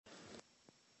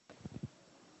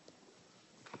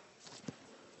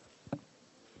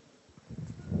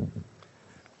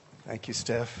Thank you,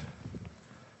 Steph.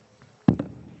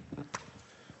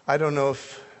 I don't know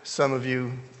if some of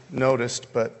you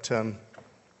noticed, but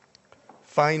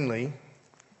finally,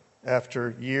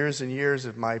 after years and years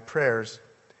of my prayers,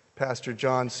 Pastor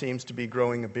John seems to be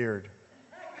growing a beard.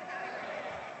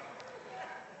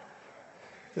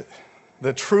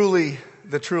 The truly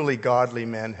godly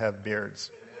men have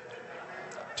beards.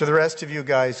 To the rest of you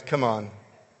guys, come on,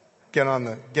 get on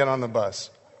the bus.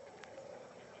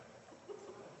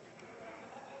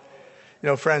 You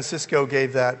know, Francisco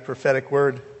gave that prophetic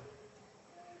word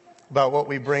about what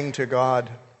we bring to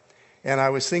God. And I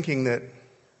was thinking that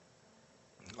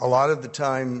a lot of the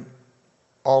time,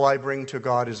 all I bring to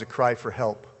God is a cry for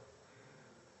help.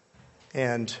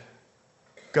 And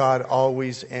God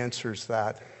always answers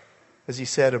that. As he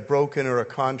said, a broken or a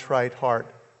contrite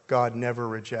heart, God never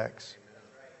rejects.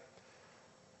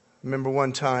 Remember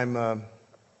one time,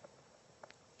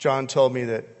 John told me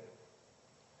that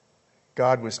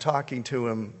God was talking to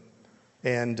him,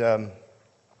 and the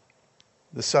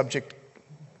subject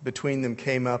between them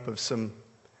came up of some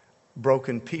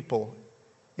broken people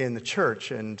in the church.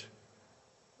 And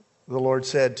the Lord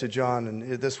said to John, and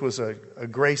this was a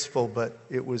graceful, but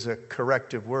it was a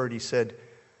corrective word. He said,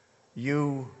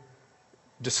 "You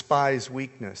despise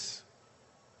weakness."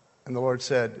 And the Lord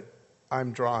said,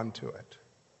 "I'm drawn to it."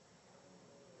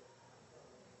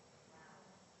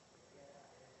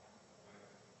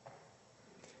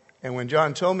 And when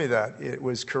John told me that, it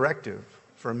was corrective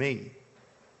for me.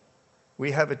 We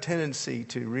have a tendency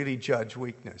to really judge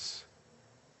weakness.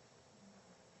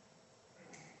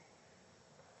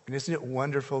 And isn't it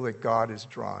wonderful that God is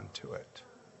drawn to it?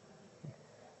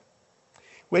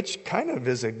 Which kind of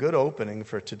is a good opening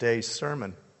for today's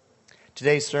sermon.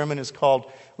 Today's sermon is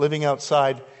called Living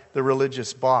Outside the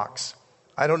Religious Box.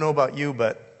 I don't know about you,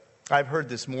 but I've heard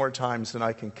this more times than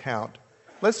I can count.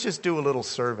 Let's just do a little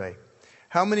survey.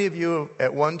 How many of you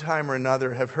at one time or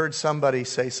another have heard somebody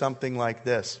say something like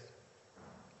this?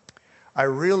 "I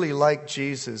really like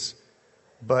Jesus,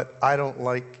 but I don't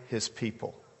like his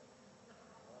people."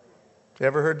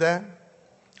 Ever heard that?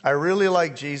 "I really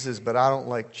like Jesus, but I don't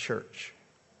like church."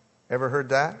 Ever heard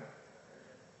that?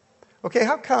 Okay,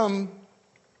 how come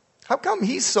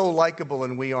he's so likable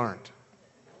and we aren't?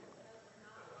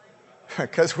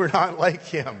 Because we're not like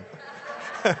him.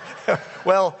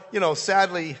 Well,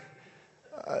 sadly,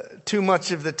 too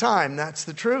much of the time, that's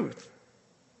the truth.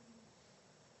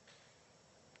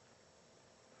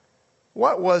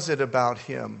 What was it about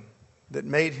him that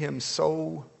made him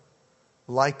so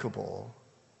likable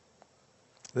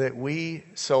that we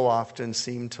so often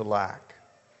seem to lack?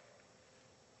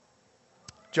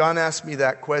 John asked me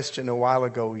that question a while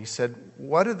ago. He said,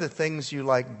 "What are the things you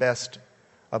like best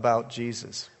about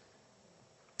Jesus?"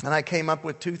 And I came up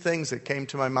with two things that came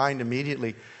to my mind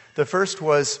immediately. The first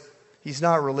was, he's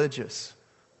not religious.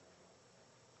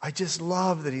 I just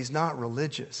love that he's not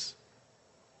religious.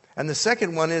 And the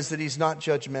second one is that he's not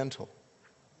judgmental.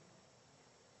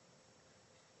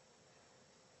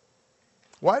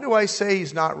 Why do I say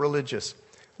he's not religious?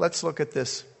 Let's look at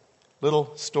this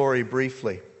little story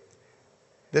briefly.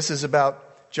 This is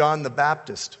about John the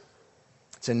Baptist.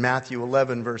 It's in Matthew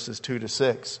 11, verses 2 to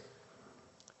 6.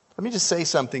 Let me just say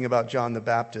something about John the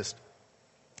Baptist.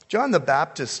 John the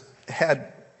Baptist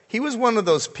he was one of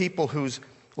those people whose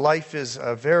life is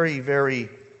very, very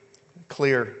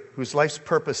clear, whose life's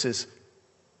purpose is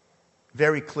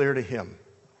very clear to him.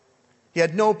 He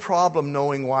had no problem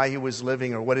knowing why he was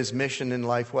living or what his mission in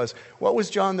life was. What was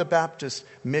John the Baptist's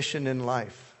mission in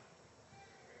life?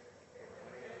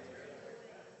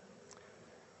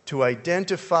 To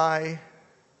identify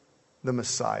the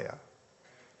Messiah.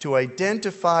 To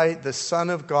identify the Son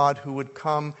of God who would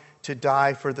come to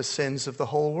die for the sins of the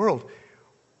whole world.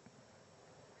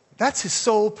 That's his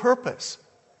sole purpose.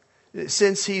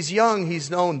 Since he's young,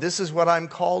 he's known, this is what I'm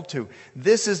called to.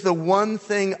 This is the one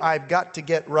thing I've got to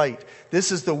get right.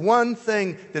 This is the one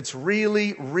thing that's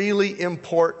really, really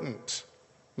important.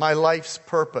 My life's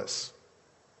purpose.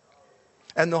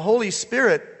 And the Holy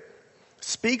Spirit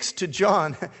speaks to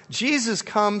John. Jesus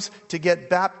comes to get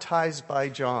baptized by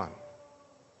John.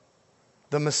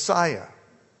 The Messiah,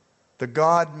 the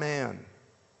God-man,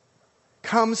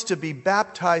 comes to be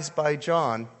baptized by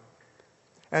John.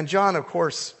 And John, of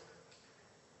course,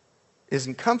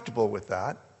 isn't comfortable with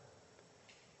that.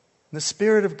 And the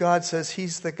Spirit of God says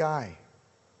he's the guy.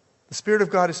 The Spirit of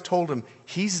God has told him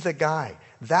he's the guy.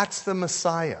 That's the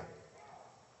Messiah.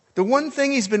 The one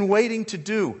thing he's been waiting to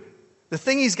do, the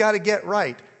thing he's got to get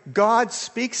right, God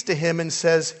speaks to him and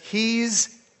says,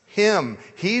 he's him.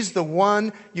 He's the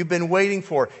one you've been waiting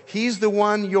for. He's the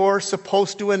one you're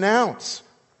supposed to announce.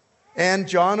 And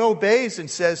John obeys and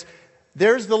says,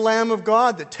 There's the Lamb of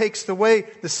God that takes away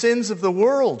the sins of the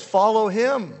world. Follow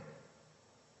him.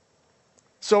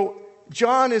 So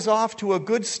John is off to a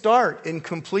good start in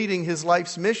completing his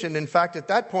life's mission. In fact, at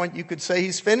that point, you could say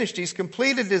he's finished. He's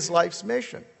completed his life's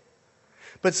mission.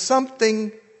 But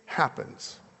something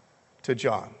happens to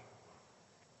John.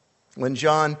 When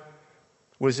John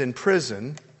was in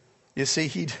prison, you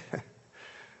see,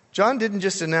 John didn't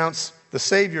just announce the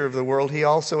Savior of the world, he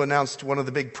also announced one of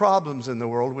the big problems in the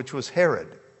world, which was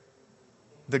Herod,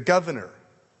 the governor.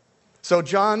 So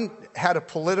John had a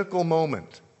political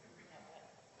moment.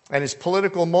 And his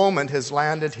political moment has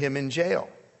landed him in jail.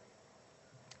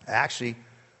 Actually, a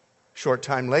short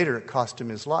time later, it cost him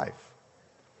his life.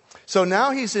 So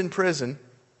now he's in prison.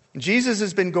 Jesus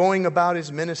has been going about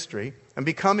his ministry and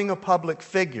becoming a public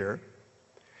figure.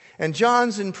 And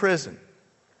John's in prison.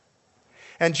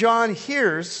 And John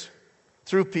hears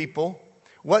through people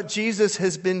what Jesus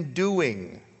has been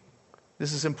doing.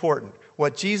 This is important.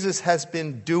 What Jesus has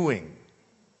been doing.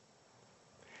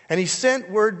 And he sent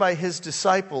word by his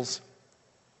disciples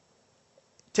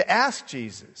to ask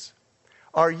Jesus,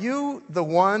 are you the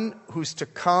one who's to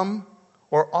come,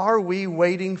 or are we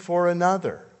waiting for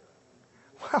another?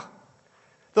 Well,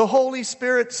 the Holy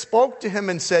Spirit spoke to him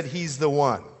and said he's the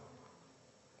one.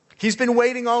 He's been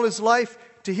waiting all his life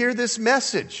to hear this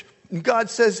message. And God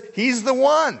says he's the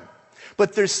one.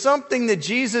 But there's something that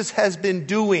Jesus has been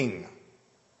doing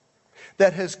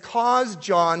that has caused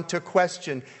John to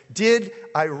question, did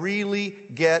I really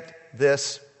get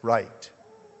this right?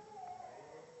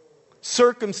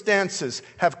 Circumstances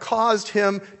have caused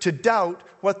him to doubt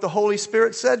what the Holy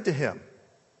Spirit said to him.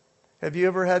 Have you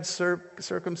ever had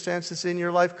circumstances in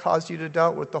your life cause you to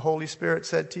doubt what the Holy Spirit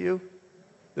said to you?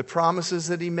 The promises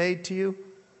that he made to you?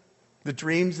 The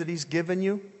dreams that he's given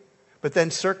you? But then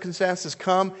circumstances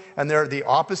come and they're the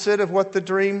opposite of what the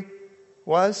dream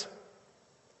was?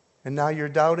 And now you're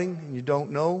doubting and you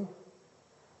don't know. And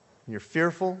you're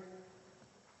fearful.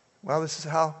 Well, this is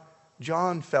how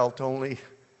John felt, only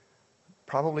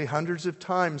probably hundreds of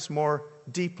times more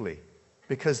deeply.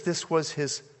 Because this was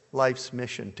his life's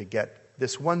mission, to get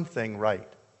this one thing right.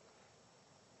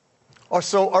 Or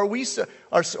so are we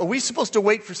supposed to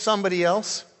wait for somebody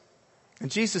else?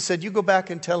 And Jesus said, you go back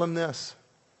and tell him this.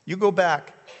 You go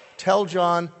back, tell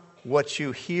John what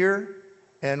you hear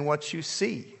and what you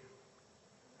see.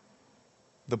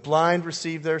 The blind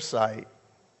receive their sight,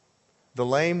 the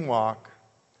lame walk,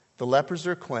 the lepers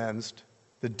are cleansed,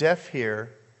 the deaf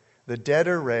hear, the dead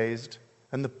are raised,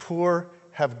 and the poor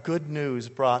have good news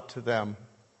brought to them.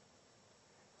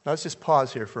 Now let's just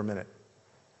pause here for a minute.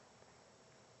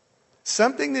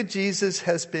 Something that Jesus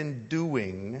has been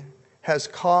doing has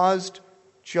caused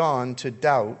John to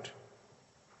doubt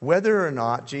whether or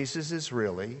not Jesus is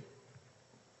really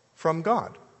from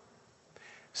God.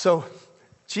 So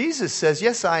Jesus says,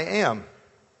 yes, I am.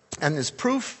 And his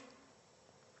proof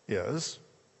is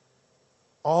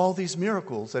all these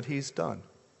miracles that he's done.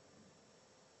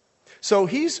 So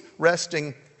he's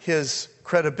resting his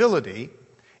credibility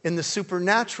in the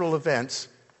supernatural events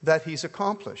that he's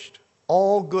accomplished.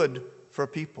 All good for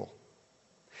people.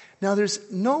 Now there's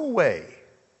no way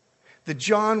that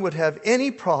John would have any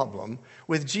problem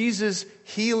with Jesus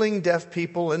healing deaf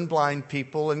people and blind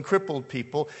people and crippled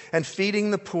people and feeding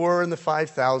the poor and the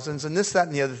 5,000s and this, that,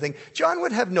 and the other thing. John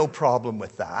would have no problem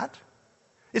with that.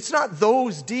 It's not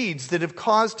those deeds that have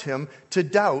caused him to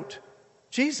doubt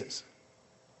Jesus.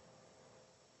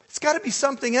 It's got to be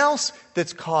something else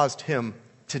that's caused him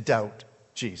to doubt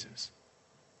Jesus.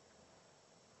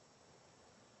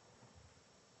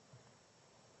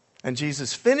 And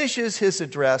Jesus finishes his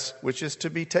address, which is to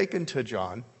be taken to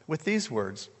John, with these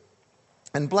words,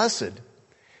 and blessed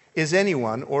is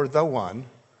anyone, or the one,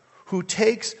 who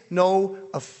takes no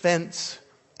offense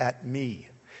at me.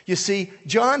 You see,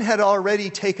 John had already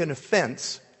taken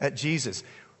offense at Jesus.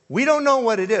 We don't know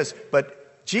what it is,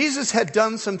 but Jesus had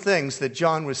done some things that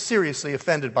John was seriously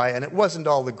offended by, and it wasn't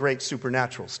all the great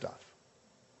supernatural stuff.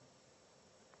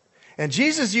 And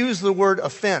Jesus used the word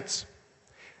offense.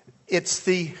 It's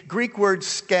the Greek word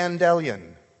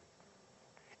scandalion.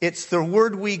 It's the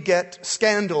word we get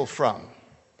scandal from.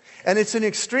 And it's an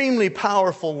extremely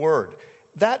powerful word.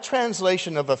 That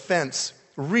translation of offense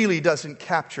really doesn't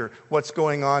capture what's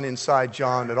going on inside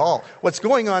John at all. What's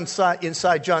going on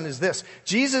inside John is this.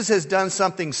 Jesus has done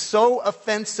something so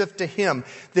offensive to him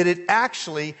that it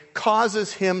actually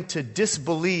causes him to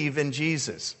disbelieve in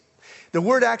Jesus. The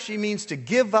word actually means to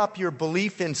give up your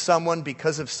belief in someone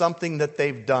because of something that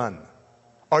they've done.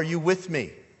 Are you with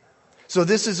me? So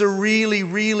this is a really,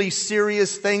 really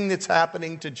serious thing that's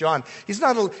happening to John.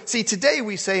 See, today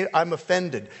we say, I'm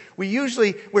offended.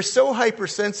 We're so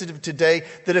hypersensitive today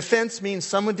that offense means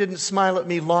someone didn't smile at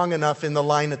me long enough in the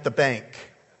line at the bank.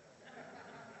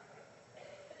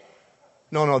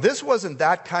 No, this wasn't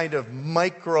that kind of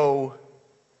microaggression.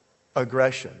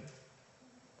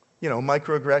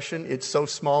 Microaggression, it's so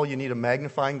small you need a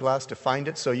magnifying glass to find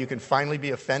it so you can finally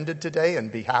be offended today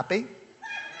and be happy.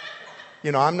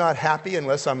 I'm not happy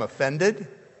unless I'm offended.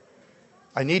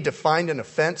 I need to find an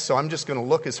offense, so I'm just going to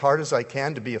look as hard as I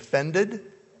can to be offended.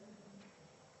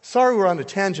 Sorry we're on a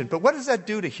tangent, but what does that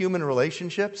do to human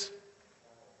relationships?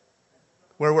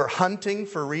 Where we're hunting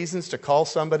for reasons to call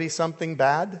somebody something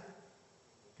bad?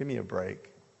 Give me a break.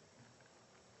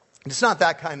 It's not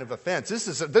that kind of offense. This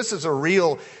is a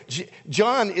real...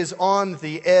 John is on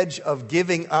the edge of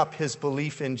giving up his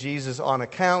belief in Jesus on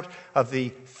account of the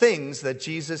things that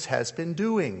Jesus has been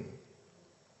doing.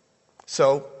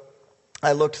 So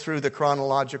I looked through the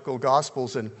chronological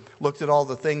Gospels and looked at all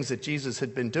the things that Jesus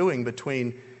had been doing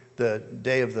between the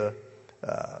day of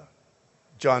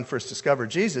John first discovered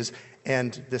Jesus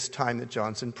and this time that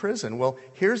John's in prison. Well,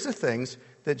 here's the things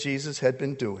that Jesus had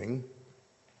been doing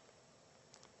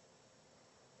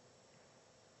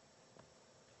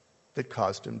that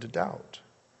caused him to doubt.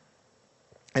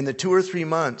 In the 2 or 3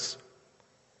 months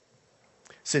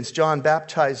since John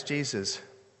baptized Jesus,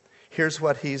 here's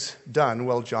what he's done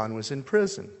while John was in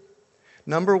prison.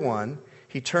 Number 1,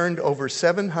 he turned over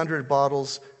 700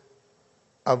 bottles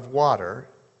of water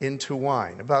into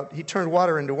wine. He turned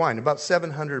water into wine, about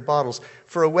 700 bottles,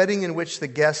 for a wedding in which the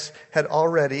guests had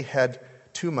already had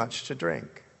too much to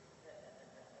drink.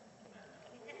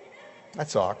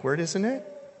 That's awkward, isn't it?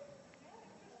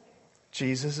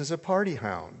 Jesus is a party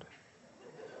hound.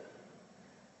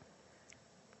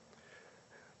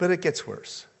 But it gets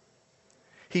worse.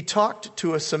 He talked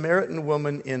to a Samaritan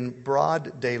woman in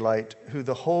broad daylight who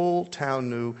the whole town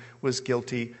knew was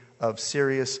guilty of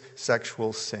serious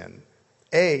sexual sin.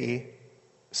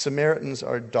 Samaritans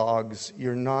are dogs.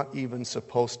 You're not even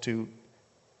supposed to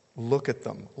look at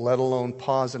them, let alone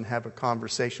pause and have a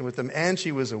conversation with them. And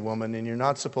she was a woman, and you're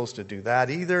not supposed to do that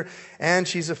either. And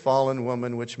she's a fallen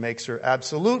woman, which makes her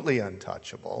absolutely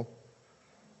untouchable.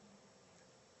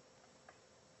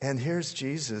 And here's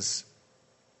Jesus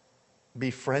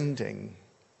befriending,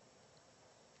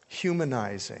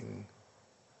 humanizing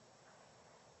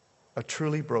a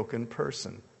truly broken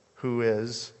person who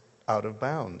is out of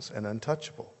bounds and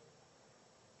untouchable.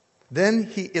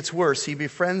 Then it's worse. He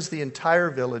befriends the entire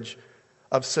village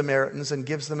of Samaritans and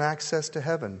gives them access to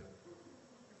heaven.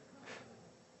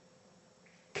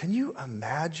 Can you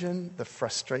imagine the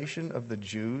frustration of the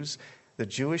Jews, the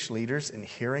Jewish leaders, in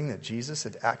hearing that Jesus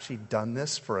had actually done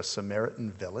this for a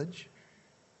Samaritan village?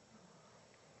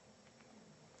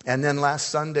 And then last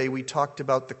Sunday we talked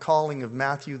about the calling of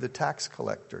Matthew the tax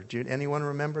collector. Did anyone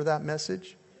remember that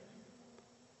message?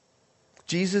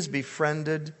 Jesus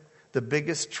befriended the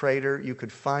biggest traitor you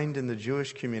could find in the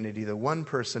Jewish community, the one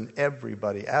person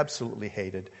everybody absolutely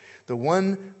hated, the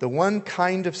one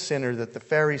kind of sinner that the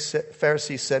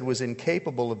Pharisees said was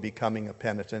incapable of becoming a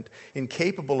penitent,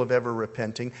 incapable of ever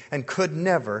repenting, and could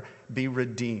never be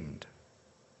redeemed.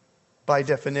 By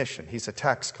definition, he's a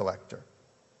tax collector.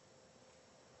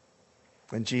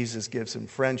 And Jesus gives him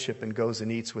friendship and goes and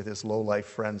eats with his low-life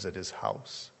friends at his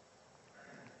house.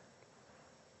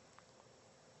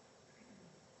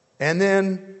 And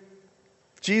then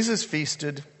Jesus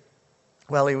feasted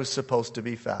while he was supposed to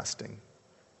be fasting.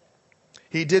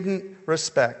 He didn't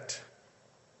respect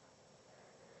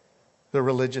the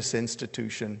religious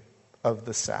institution of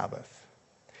the Sabbath.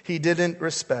 He didn't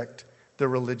respect the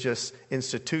religious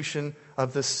institution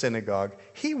of the synagogue.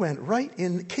 He went right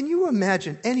in. Can you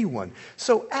imagine anyone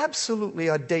so absolutely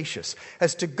audacious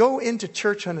as to go into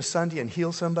church on a Sunday and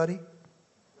heal somebody?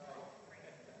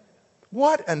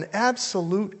 What an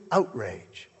absolute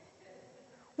outrage.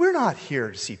 We're not here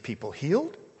to see people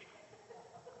healed.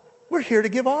 We're here to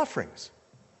give offerings.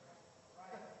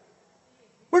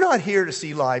 We're not here to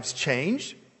see lives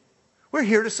changed. We're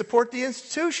here to support the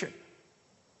institution.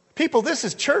 People, this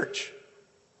is church.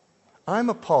 I'm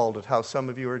appalled at how some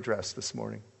of you are dressed this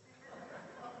morning.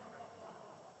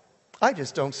 I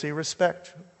just don't see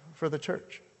respect for the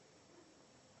church.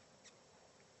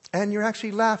 And you're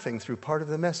actually laughing through part of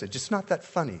the message. It's not that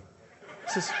funny.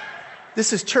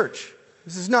 This is church.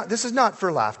 This is not for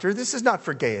laughter. This is not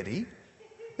for gaiety.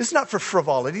 This is not for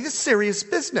frivolity. This is serious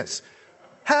business.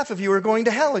 Half of you are going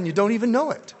to hell and you don't even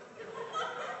know it.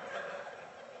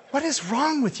 What is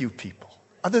wrong with you people,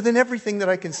 other than everything that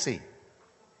I can see?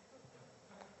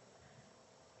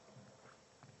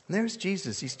 And there's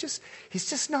Jesus. He's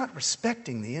just not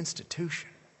respecting the institution.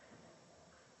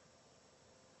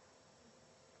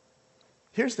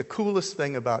 Here's the coolest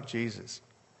thing about Jesus.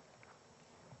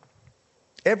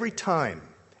 Every time,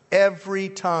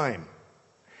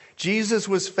 Jesus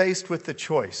was faced with the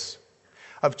choice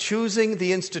of choosing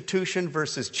the institution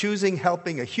versus choosing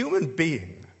helping a human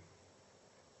being,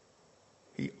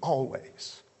 he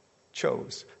always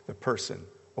chose the person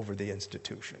over the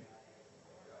institution.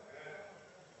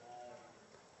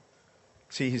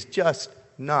 See, he's just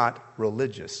not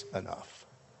religious enough.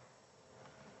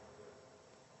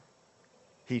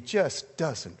 He just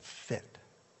doesn't fit.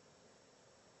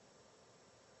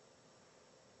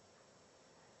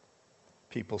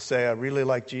 People say, I really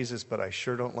like Jesus, but I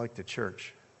sure don't like the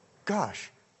church. Gosh,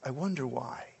 I wonder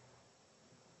why.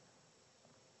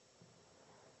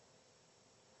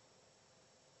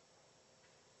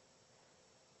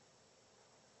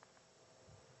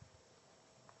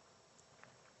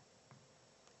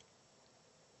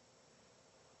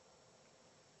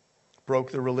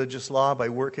 Broke the religious law by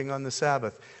working on the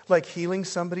Sabbath. Like healing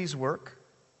somebody's work.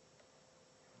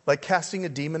 Like casting a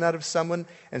demon out of someone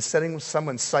and setting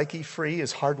someone's psyche free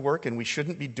is hard work, and we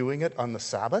shouldn't be doing it on the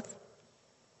Sabbath.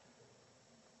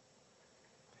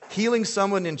 Healing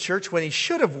someone in church when he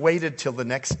should have waited till the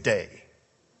next day.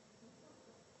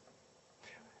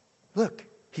 Look,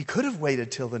 he could have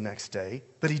waited till the next day,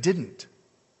 but he didn't.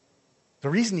 The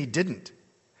reason he didn't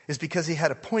is because he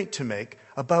had a point to make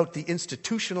about the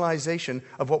institutionalization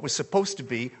of what was supposed to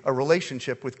be a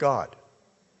relationship with God.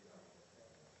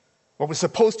 What was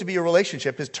supposed to be a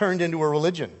relationship is turned into a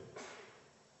religion.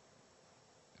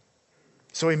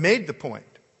 So he made the point.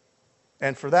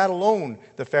 And for that alone,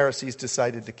 the Pharisees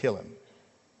decided to kill him.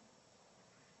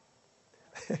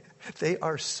 They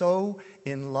are so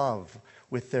in love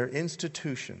with their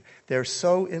institution. They're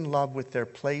so in love with their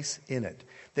place in it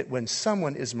that when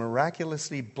someone is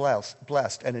miraculously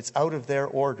blessed and it's out of their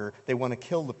order, they want to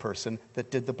kill the person that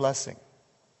did the blessing.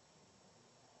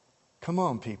 Come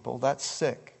on, people, that's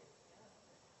sick.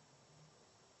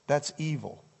 That's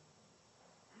evil.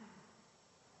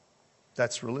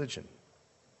 That's religion.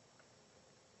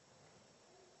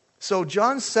 So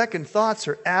John's second thoughts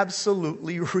are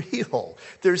absolutely real.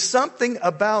 There's something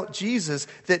about Jesus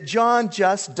that John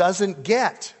just doesn't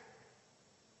get.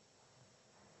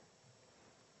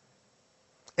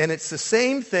 And it's the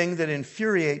same thing that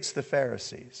infuriates the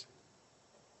Pharisees.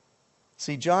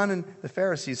 See, John and the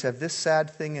Pharisees have this sad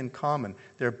thing in common.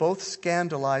 They're both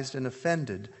scandalized and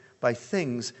offended by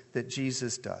things that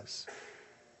Jesus does.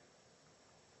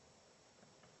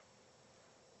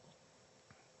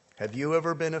 Have you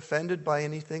ever been offended by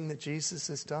anything that Jesus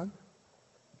has done?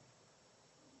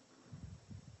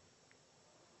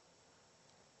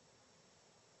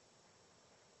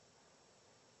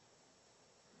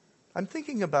 I'm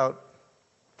thinking about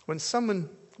when someone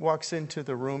walks into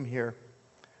the room here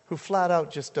who flat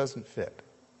out just doesn't fit.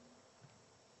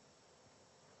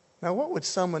 Now, what would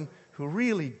someone who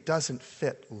really doesn't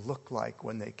fit look like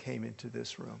when they came into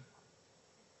this room?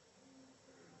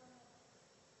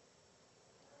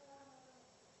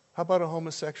 How about a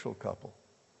homosexual couple?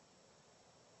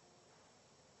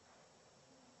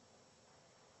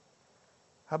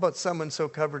 How about someone so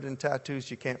covered in tattoos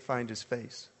you can't find his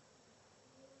face?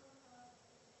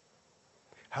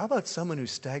 How about someone who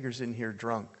staggers in here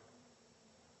drunk?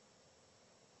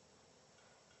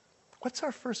 What's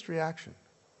our first reaction?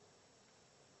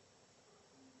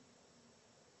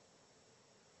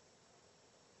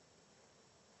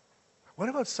 What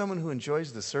about someone who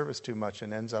enjoys the service too much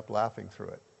and ends up laughing through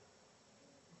it?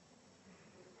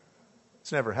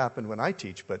 It's never happened when I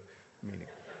teach, but I mean,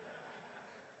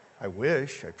 I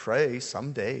wish, I pray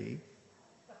someday.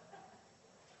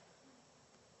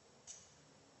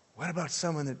 What about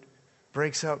someone that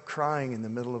breaks out crying in the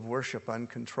middle of worship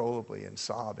uncontrollably and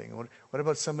sobbing? What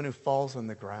about someone who falls on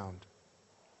the ground?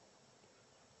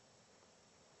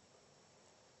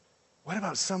 What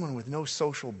about someone with no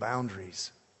social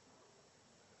boundaries,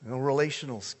 no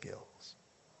relational skills?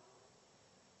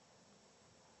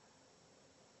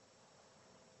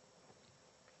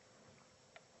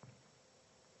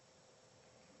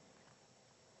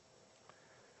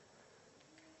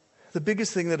 The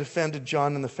biggest thing that offended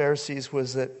John and the Pharisees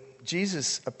was that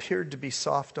Jesus appeared to be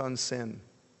soft on sin.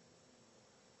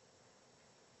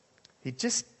 He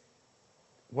just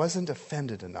wasn't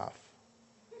offended enough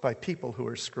by people who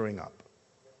are screwing up.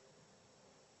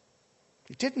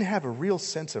 He didn't have a real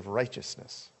sense of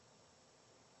righteousness.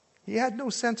 He had no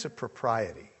sense of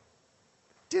propriety.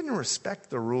 Didn't respect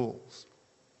the rules.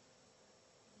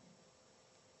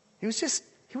 He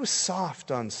was soft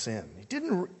on sin. He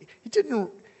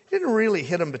didn't He didn't really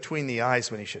hit him between the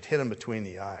eyes when he should hit him between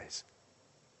the eyes.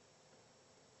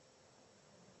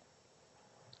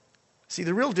 See,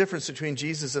 the real difference between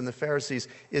Jesus and the Pharisees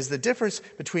is the difference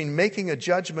between making a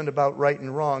judgment about right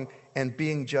and wrong and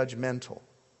being judgmental.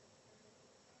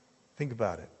 Think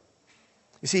about it.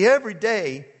 You see, every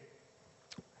day,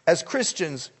 as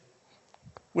Christians,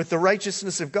 with the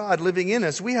righteousness of God living in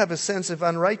us, we have a sense of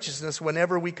unrighteousness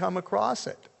whenever we come across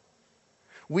it.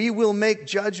 We will make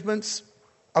judgments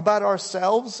about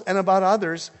ourselves and about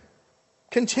others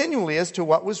continually as to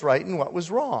what was right and what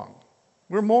was wrong.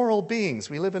 We're moral beings.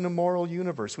 We live in a moral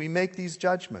universe. We make these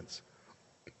judgments.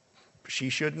 She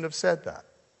shouldn't have said that.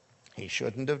 He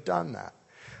shouldn't have done that.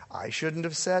 I shouldn't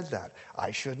have said that.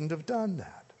 I shouldn't have done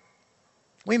that.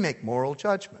 We make moral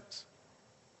judgments.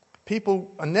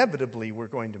 People, inevitably, we're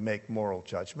going to make moral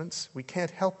judgments. We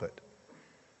can't help it.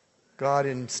 God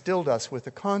instilled us with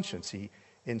a conscience. He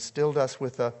instilled us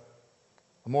with a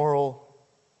moral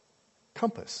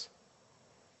compass.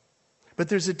 But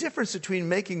there's a difference between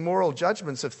making moral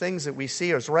judgments of things that we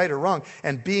see as right or wrong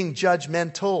and being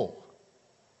judgmental.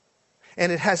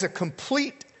 And it has a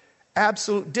complete,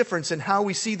 absolute difference in how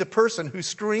we see the person who's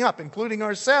screwing up, including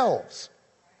ourselves.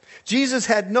 Jesus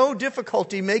had no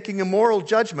difficulty making a moral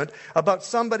judgment about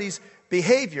somebody's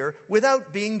behavior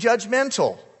without being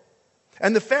judgmental.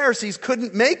 And the Pharisees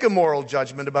couldn't make a moral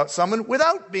judgment about someone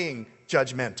without being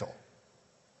judgmental.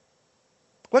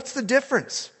 What's the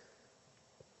difference?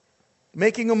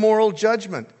 Making a moral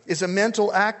judgment is a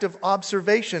mental act of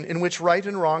observation in which right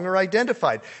and wrong are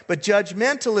identified. But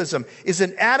judgmentalism is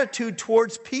an attitude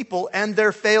towards people and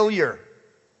their failure.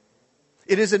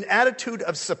 It is an attitude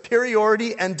of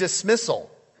superiority and dismissal.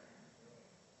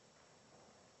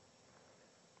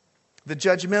 The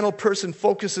judgmental person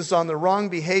focuses on the wrong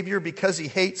behavior because he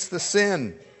hates the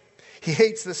sin. He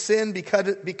hates the sin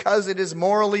because it is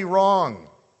morally wrong.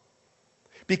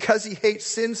 Because he hates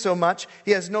sin so much,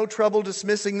 he has no trouble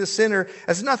dismissing the sinner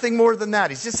as nothing more than that.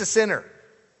 He's just a sinner.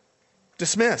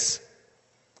 Dismiss.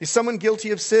 He's someone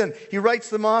guilty of sin. He writes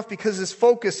them off because his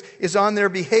focus is on their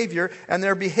behavior, and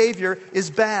their behavior is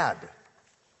bad.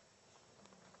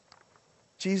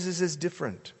 Jesus is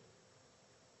different.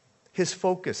 His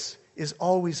focus is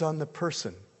always on the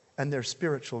person and their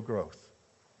spiritual growth.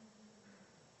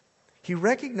 He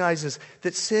recognizes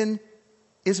that sin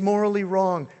is morally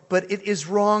wrong, but it is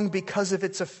wrong because of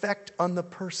its effect on the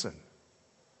person.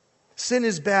 Sin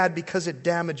is bad because it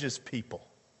damages people.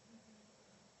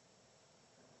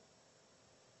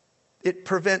 It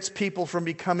prevents people from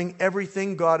becoming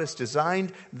everything God has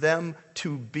designed them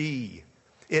to be.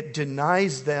 It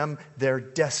denies them their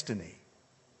destiny.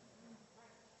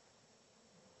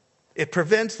 It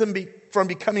prevents them from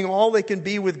becoming all they can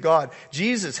be with God.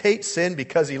 Jesus hates sin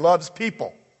because he loves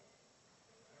people.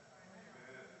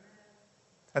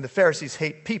 And the Pharisees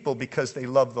hate people because they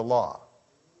love the law.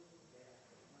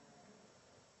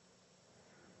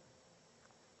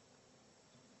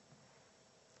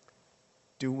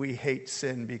 Do we hate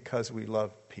sin because we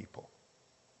love people?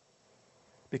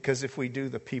 Because if we do,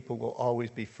 the people will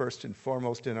always be first and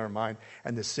foremost in our mind,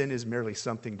 and the sin is merely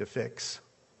something to fix.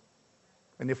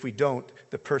 And if we don't,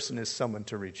 the person is someone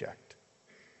to reject.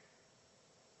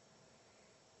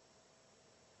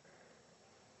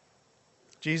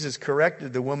 Jesus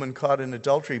corrected the woman caught in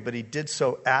adultery, but he did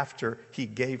so after he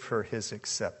gave her his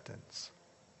acceptance.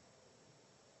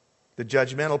 The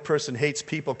judgmental person hates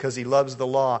people because he loves the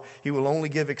law. He will only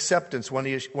give acceptance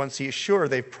once he is sure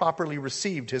they've properly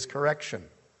received his correction.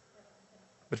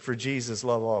 But for Jesus,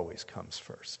 love always comes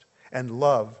first. And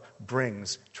love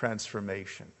brings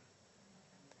transformation.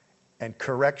 And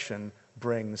correction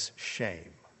brings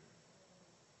shame.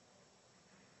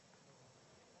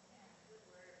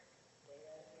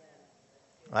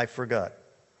 I forgot.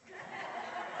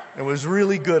 It was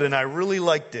really good and I really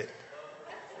liked it.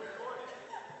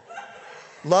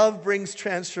 Love brings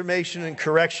transformation and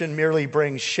correction merely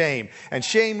brings shame. And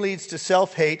shame leads to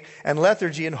self-hate and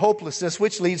lethargy and hopelessness,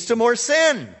 which leads to more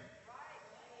sin.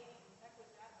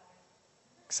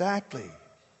 Exactly.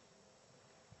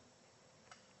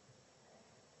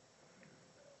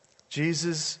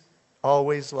 Jesus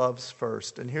always loves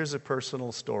first. And here's a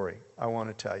personal story I want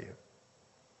to tell you.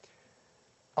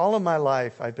 All of my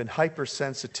life, I've been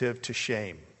hypersensitive to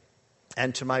shame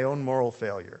and to my own moral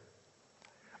failure.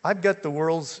 I've got the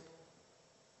world's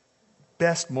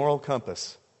best moral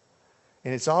compass,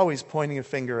 and it's always pointing a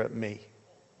finger at me.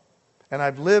 And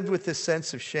I've lived with this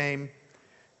sense of shame.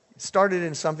 It started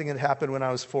in something that happened when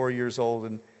I was 4 years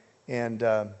old, and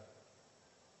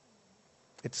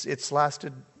it's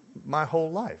lasted my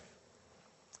whole life.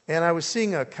 And I was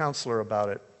seeing a counselor about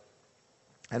it.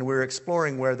 And we were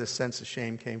exploring where this sense of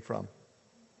shame came from.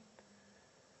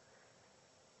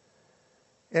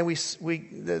 And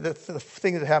the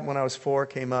thing that happened when I was 4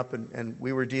 came up, and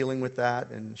we were dealing with that.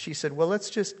 And she said, well, let's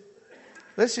just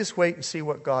wait and see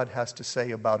what God has to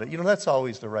say about it. You know, that's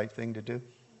always the right thing to do.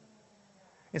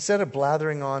 Instead of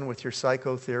blathering on with your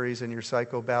psycho theories and your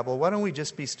psychobabble, why don't we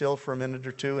just be still for a minute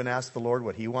or two and ask the Lord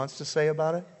what He wants to say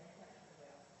about it?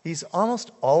 He's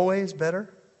almost always better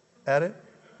at it.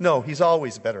 No, He's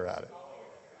always better at it.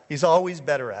 He's always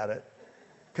better at it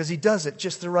because He does it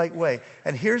just the right way.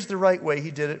 And here's the right way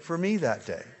He did it for me that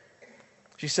day.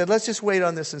 She said, let's just wait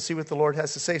on this and see what the Lord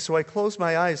has to say. So I closed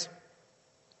my eyes,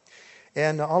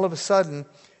 and all of a sudden,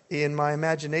 in my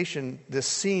imagination, this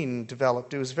scene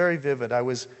developed. It was very vivid. I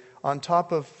was on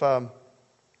top of, I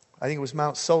think it was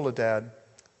Mount Soledad,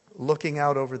 looking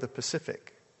out over the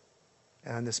Pacific.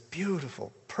 And on this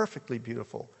beautiful, perfectly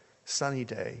beautiful, sunny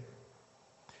day.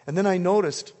 And then I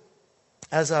noticed,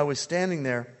 as I was standing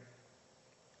there,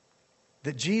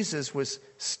 that Jesus was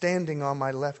standing on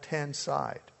my left-hand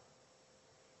side.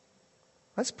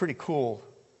 That's a pretty cool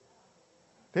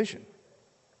vision.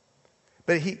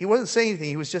 But he wasn't saying anything.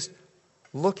 He was just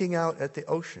looking out at the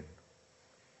ocean.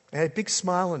 And he had a big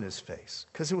smile on his face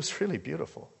because it was really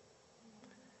beautiful.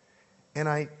 And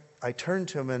I turned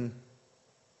to him and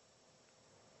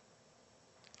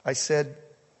I said,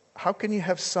 how can you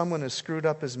have someone as screwed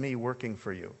up as me working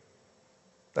for you?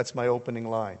 That's my opening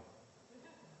line.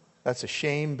 That's a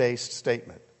shame-based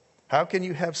statement. How can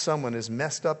you have someone as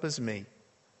messed up as me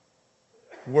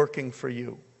working for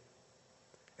you?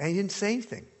 And he didn't say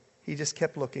anything. He just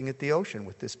kept looking at the ocean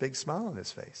with this big smile on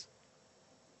his face.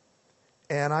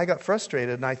 And I got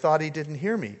frustrated and I thought he didn't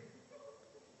hear me.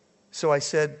 So I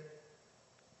said,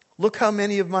 look how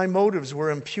many of my motives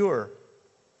were impure.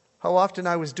 How often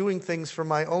I was doing things for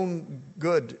my own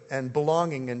good and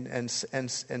belonging and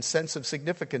sense of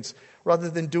significance rather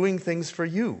than doing things for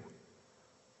you.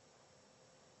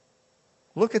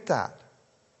 Look at that.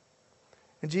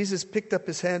 And Jesus picked up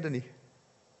his hand and he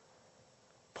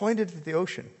pointed at the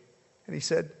ocean. And he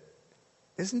said,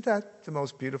 isn't that the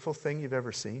most beautiful thing you've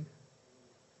ever seen?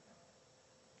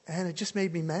 And it just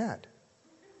made me mad.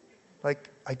 Like,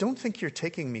 I don't think you're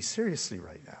taking me seriously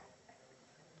right now.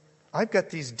 I've got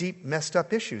these deep, messed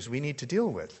up issues we need to deal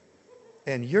with.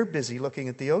 And you're busy looking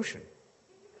at the ocean.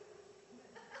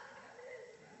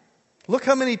 Look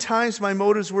how many times my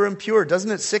motives were impure.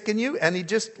 Doesn't it sicken you? And he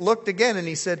just looked again and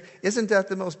he said, isn't that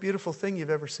the most beautiful thing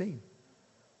you've ever seen?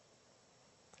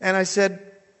 And I said,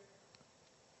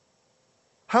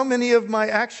 how many of my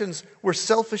actions were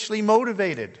selfishly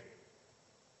motivated?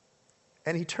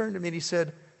 And he turned to me and he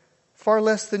said, far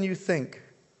less than you think.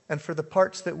 And for the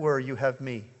parts that were, you have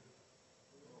me.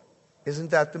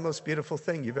 Isn't that the most beautiful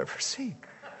thing you've ever seen?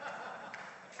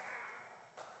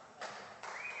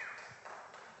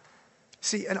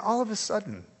 See, and all of a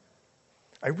sudden,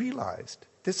 I realized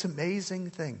this amazing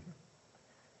thing.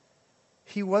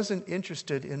 He wasn't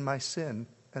interested in my sin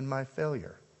and my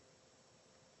failure.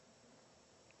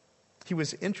 He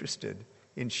was interested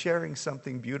in sharing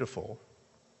something beautiful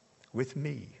with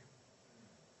me.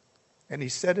 And he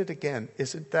said it again,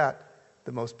 isn't that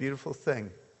the most beautiful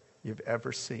thing you've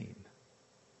ever seen?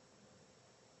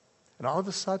 And all of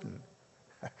a sudden,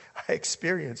 I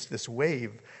experienced this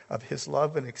wave of his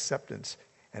love and acceptance,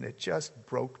 and it just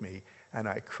broke me. And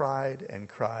I cried and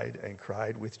cried and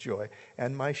cried with joy,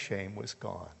 and my shame was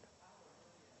gone.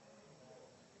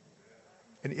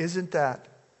 And isn't that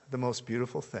the most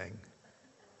beautiful thing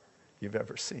you've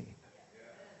ever seen?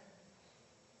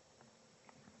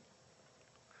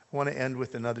 I want to end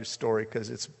with another story because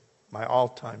it's my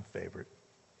all-time favorite.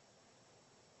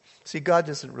 See, God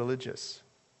isn't religious.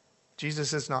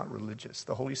 Jesus is not religious.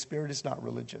 The Holy Spirit is not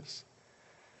religious.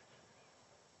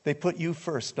 They put you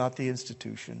first, not the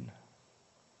institution.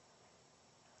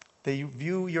 They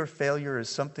view your failure as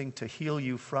something to heal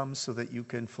you from so that you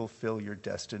can fulfill your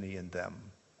destiny in them.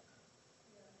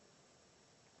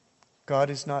 God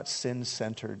is not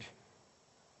sin-centered.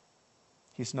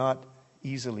 He's not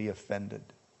easily offended.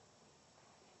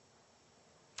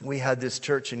 We had this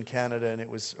church in Canada, and it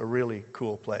was a really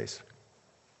cool place.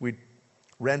 We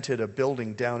rented a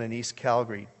building down in East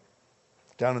Calgary,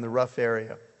 down in the rough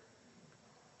area,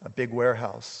 a big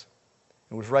warehouse.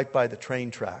 It was right by the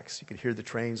train tracks. You could hear the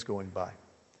trains going by.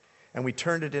 And we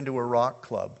turned it into a rock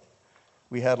club.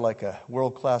 We had like a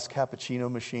world-class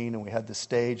cappuccino machine, and we had the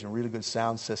stage and a really good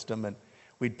sound system, and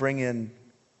we'd bring in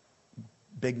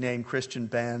big-name Christian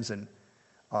bands, and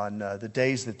on the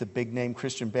days that the big-name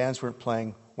Christian bands weren't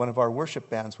playing, one of our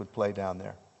worship bands would play down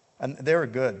there. And they were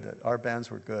good. Our bands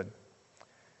were good.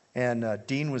 And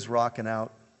Dean was rocking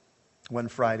out. one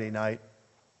Friday night.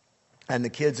 And the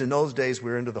kids in those days,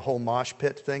 we were into the whole mosh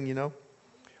pit thing,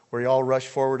 where you all rush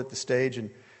forward at the stage and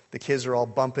the kids are all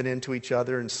bumping into each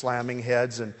other and slamming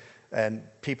heads, and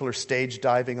people are stage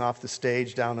diving off the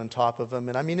stage down on top of them.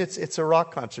 And I mean, it's a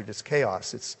rock concert. It's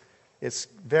chaos. It's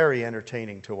very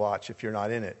entertaining to watch if you're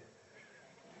not in it.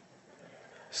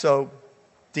 So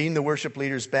Dean, the worship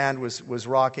leader's band, was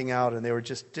rocking out, and they were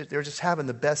just having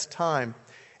the best time.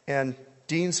 And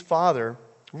Dean's father,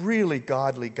 really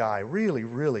godly guy, really,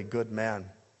 really good man.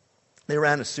 They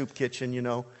ran a soup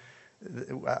kitchen,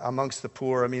 amongst the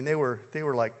poor. I mean, they were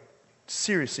like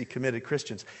seriously committed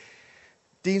Christians.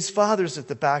 Dean's father's at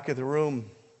the back of the room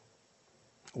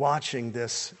watching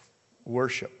this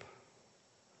worship,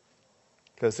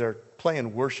 because they're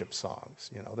playing worship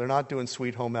songs. They're not doing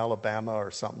Sweet Home Alabama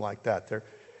or something like that.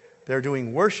 They're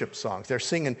doing worship songs. They're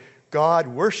singing God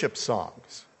worship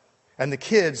songs. And the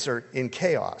kids are in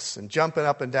chaos and jumping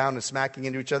up and down and smacking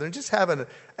into each other and just having an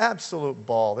absolute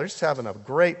ball. They're just having a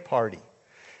great party.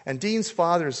 And Dean's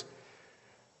father's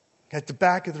at the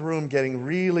back of the room getting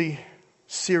really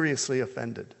seriously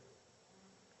offended,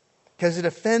 because it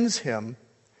offends him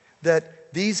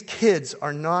that these kids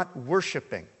are not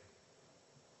worshiping.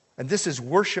 And this is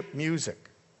worship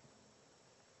music.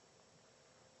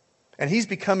 And he's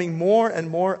becoming more and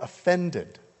more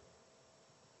offended.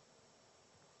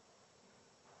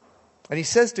 And he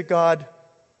says to God,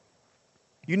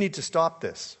 you need to stop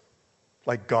this.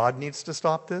 Like God needs to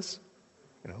stop this.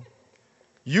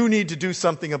 You need to do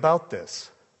something about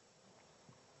this.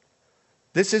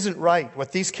 This isn't right.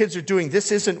 What these kids are doing,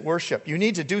 this isn't worship. You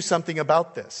need to do something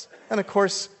about this. And of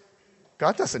course,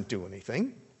 God doesn't do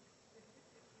anything.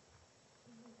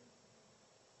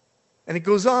 And it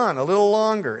goes on a little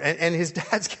longer. And his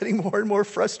dad's getting more and more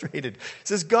frustrated. He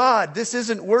says, God, this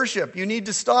isn't worship. You need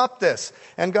to stop this.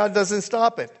 And God doesn't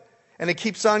stop it. And it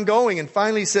keeps on going. And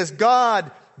finally he says,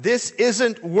 God, this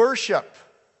isn't worship.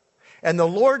 And the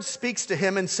Lord speaks to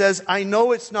him and says, I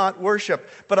know it's not worship,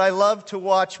 but I love to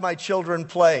watch my children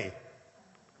play.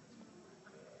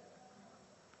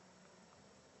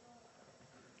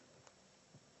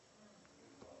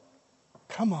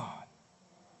 Come on.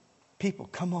 People,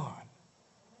 come on.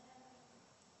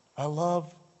 I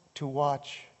love to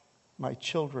watch my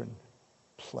children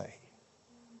play.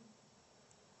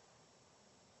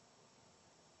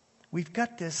 We've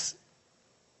got this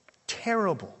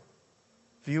terrible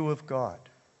view of God.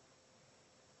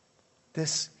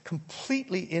 This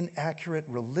completely inaccurate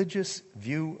religious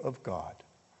view of God.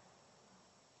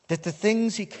 That the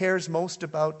things he cares most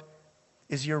about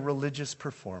is your religious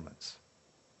performance.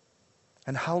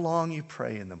 And how long you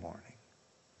pray in the morning.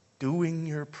 Doing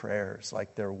your prayers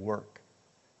like they're work.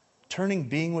 Turning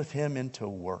being with him into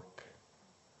work.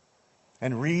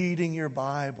 And reading your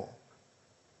Bible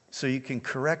so you can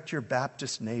correct your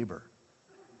Baptist neighbor.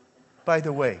 By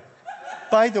the way,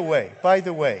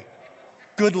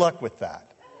 good luck with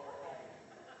that.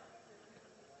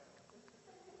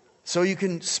 So you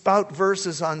can spout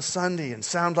verses on Sunday and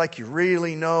sound like you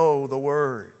really know the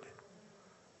Word.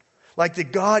 Like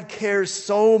that God cares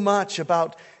so much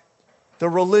about the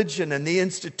religion and the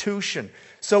institution.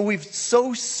 So we've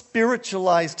so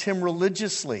spiritualized him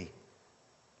religiously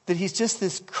that he's just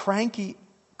this cranky,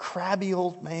 crabby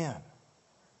old man.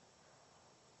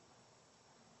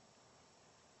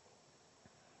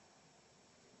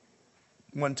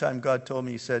 One time God told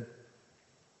me, he said,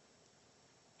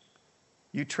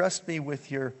 you trust me with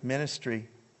your ministry,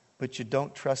 but you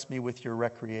don't trust me with your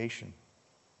recreation.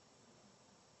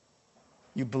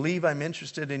 You believe I'm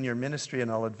interested in your ministry and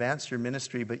I'll advance your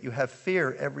ministry, but you have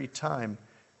fear every time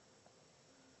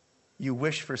you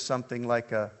wish for something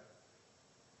like a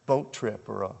boat trip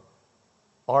or a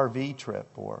RV trip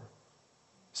or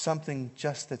something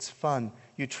just that's fun.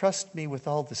 You trust me with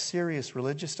all the serious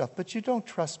religious stuff, but you don't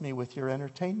trust me with your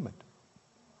entertainment.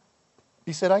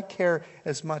 He said, I care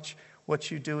as much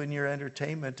what you do in your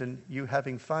entertainment and you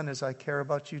having fun as I care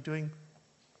about you doing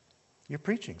your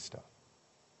preaching stuff.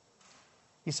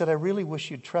 He said, I really wish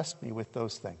you'd trust me with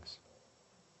those things.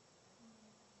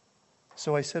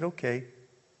 So I said, okay,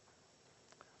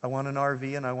 I want an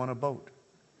RV and I want a boat.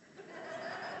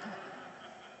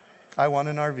 I want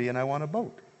an RV and I want a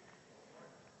boat.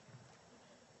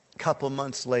 A couple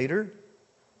months later,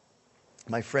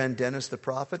 my friend Dennis the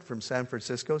Prophet from San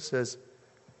Francisco says,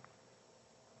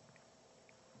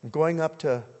 I'm going up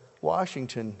to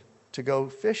Washington to go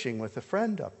fishing with a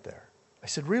friend up there. I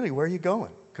said, really, where are you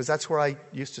going? Because that's where I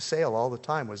used to sail all the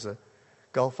time, was the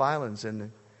Gulf Islands in the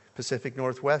Pacific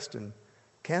Northwest in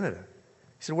Canada.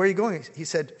 He said, where are you going? He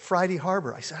said, Friday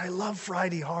Harbor. I said, I love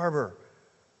Friday Harbor.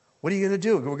 What are you going to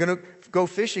do? We're going to go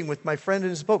fishing with my friend in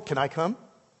his boat. Can I come?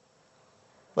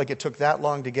 Like it took that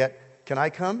long to get, can I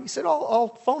come? He said, I'll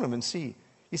phone him and see.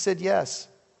 He said, yes.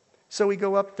 So we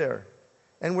go up there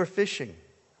and we're fishing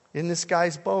in this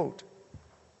guy's boat.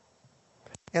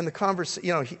 And the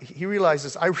conversation, he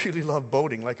realizes I really love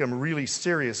boating. Like I'm really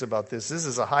serious about this. This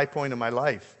is a high point in my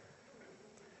life.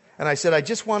 And I said, I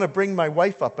just want to bring my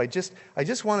wife up. I just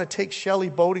want to take Shelley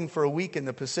boating for a week in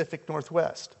the Pacific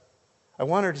Northwest. I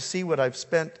want her to see what I've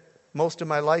spent most of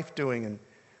my life doing, and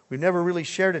we've never really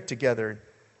shared it together.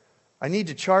 I need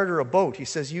to charter a boat. He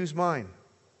says, use mine.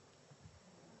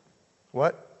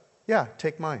 What? Yeah,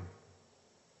 take mine.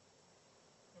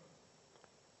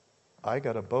 I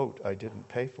got a boat I didn't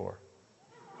pay for.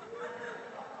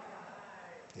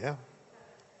 Yeah.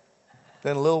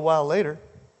 Then a little while later,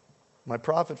 my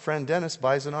prophet friend Dennis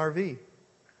buys an RV.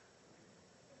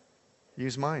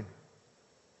 Use mine.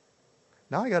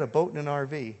 Now I got a boat and an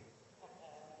RV.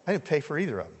 I didn't pay for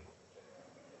either of them.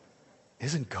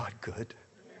 Isn't God good?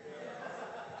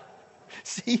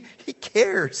 See, He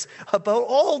cares about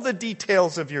all the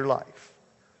details of your life.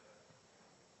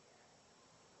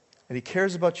 And He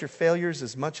cares about your failures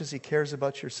as much as He cares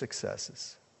about your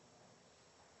successes.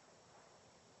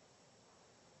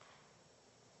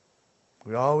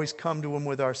 We always come to Him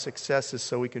with our successes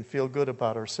so we can feel good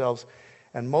about ourselves.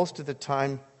 And most of the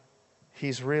time,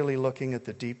 He's really looking at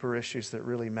the deeper issues that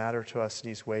really matter to us, and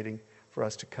He's waiting for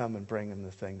us to come and bring Him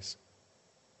the things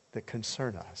that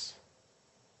concern us.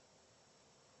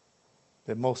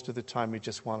 That most of the time we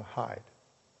just want to hide.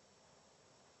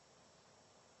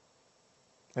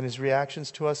 And His reactions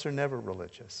to us are never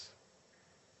religious.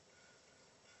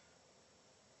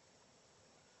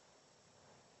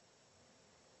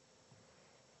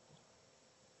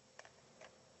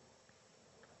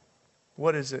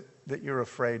 What is it that you're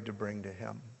afraid to bring to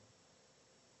Him?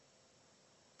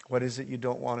 What is it you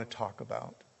don't want to talk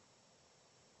about?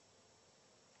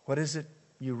 What is it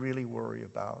you really worry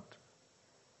about?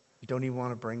 You don't even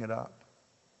want to bring it up.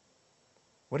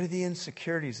 What are the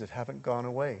insecurities that haven't gone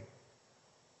away?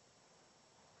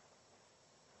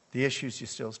 The issues you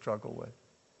still struggle with?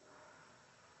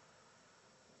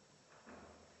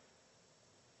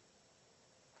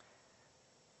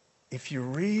 If you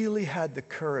really had the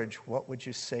courage, what would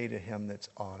you say to Him that's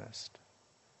honest?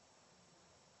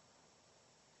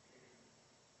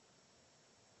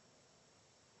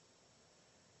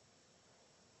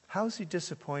 How's He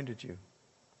disappointed you?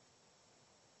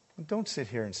 Don't sit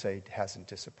here and say He hasn't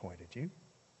disappointed you.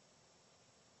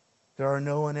 There are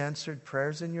no unanswered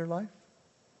prayers in your life?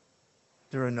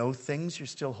 There are no things you're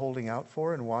still holding out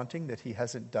for and wanting that He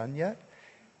hasn't done yet?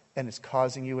 And it's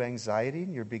causing you anxiety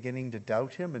and you're beginning to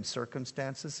doubt Him and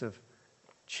circumstances have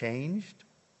changed,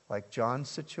 like John's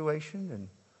situation, and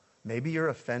maybe you're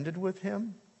offended with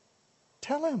Him?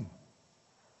 Tell Him.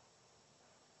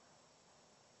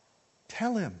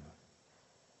 Tell Him.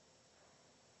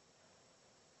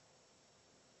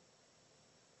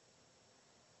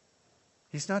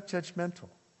 He's not judgmental.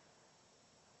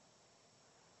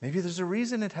 Maybe there's a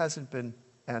reason it hasn't been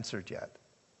answered yet.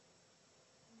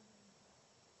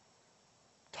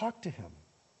 Talk to Him.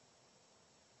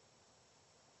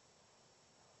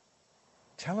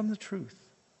 Tell Him the truth.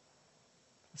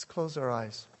 Let's close our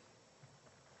eyes.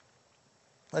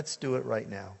 Let's do it right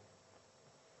now.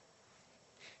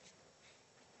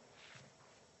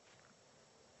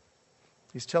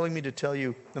 He's telling me to tell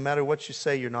you, no matter what you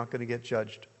say, you're not going to get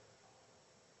judged.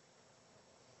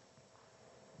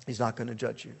 He's not going to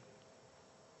judge you.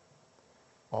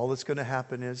 All that's going to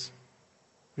happen is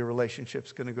your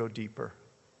relationship's going to go deeper.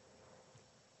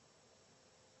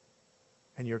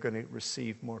 And you're going to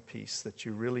receive more peace that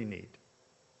you really need.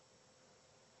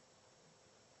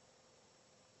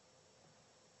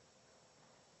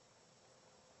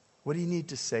 What do you need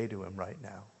to say to Him right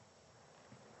now?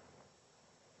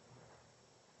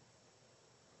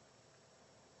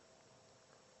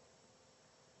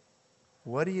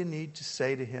 What do you need to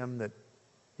say to Him that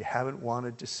you haven't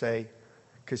wanted to say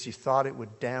because you thought it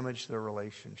would damage the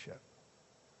relationship?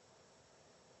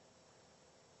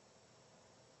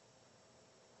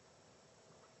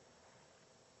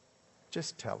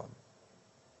 Just tell Him.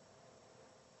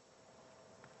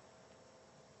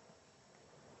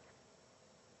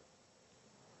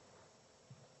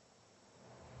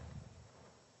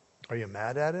 Are you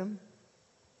mad at Him?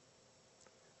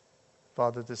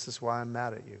 Father, this is why I'm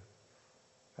mad at you.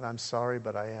 And I'm sorry,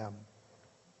 but I am.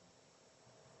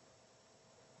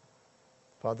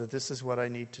 Father, this is what I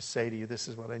need to say to you. This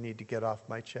is what I need to get off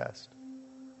my chest.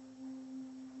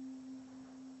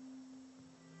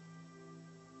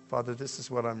 Father, this is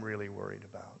what I'm really worried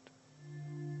about.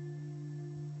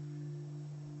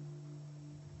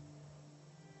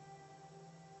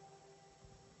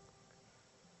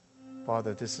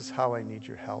 Father, this is how I need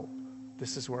your help.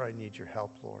 This is where I need your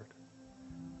help, Lord.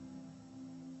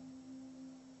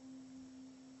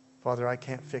 Father, I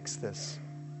can't fix this.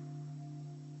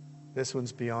 This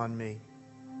one's beyond me.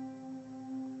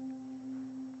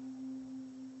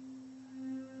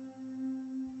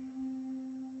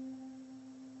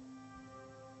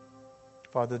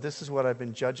 Father, this is what I've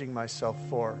been judging myself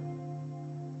for,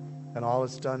 and all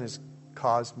it's done is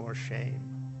caused more shame.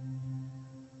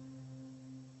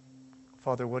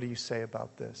 Father, what do you say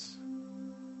about this?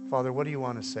 Father, what do you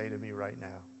want to say to me right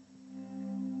now?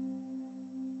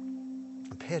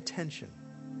 And pay attention.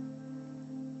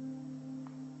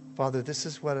 Father, this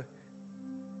is what I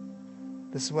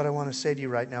want to say to you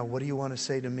right now. What do you want to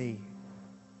say to me?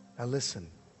 Now listen.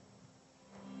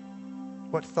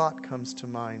 What thought comes to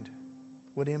mind?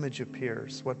 What image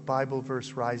appears? What Bible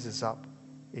verse rises up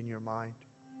in your mind?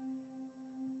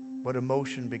 What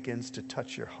emotion begins to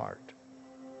touch your heart?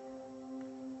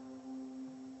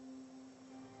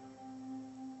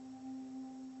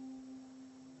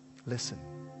 Listen.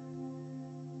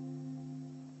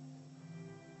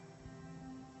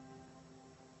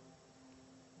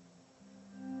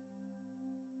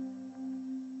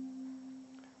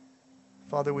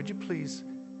 Father, would you please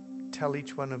tell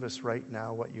each one of us right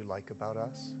now what you like about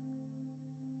us?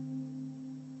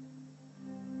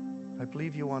 I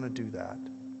believe you want to do that.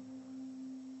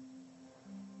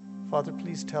 Father,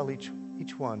 please tell each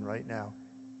one right now,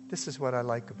 this is what I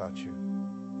like about you.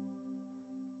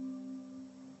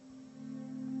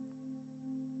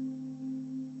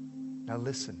 Now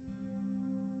listen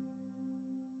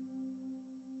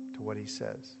to what he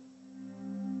says.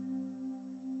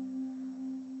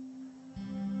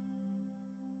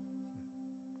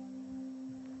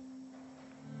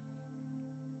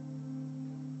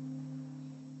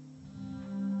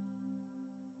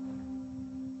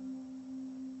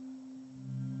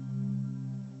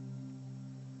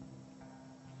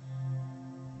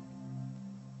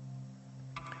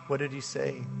 What did he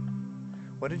say?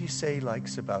 What did he say he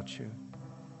likes about you?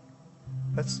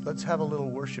 Let's have a little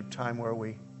worship time where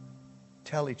we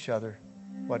tell each other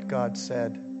what God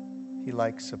said he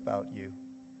likes about you.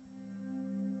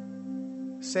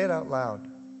 Say it out loud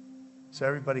so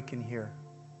everybody can hear.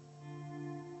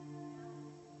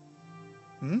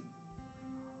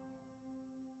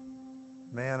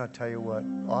 Man, I tell you what,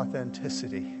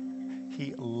 authenticity.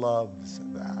 He loves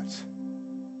that.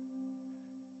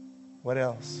 What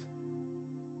else?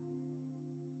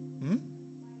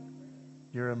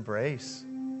 Your embrace.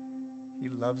 He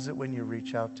loves it when you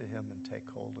reach out to him and take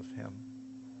hold of him.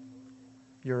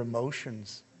 Your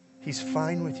emotions. He's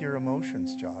fine with your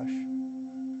emotions, Josh.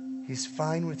 He's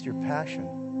fine with your passion.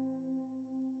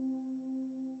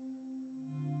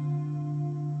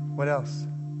 What else?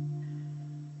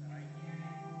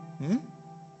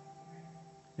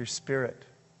 Your spirit.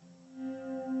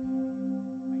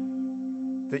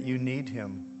 That you need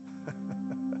him.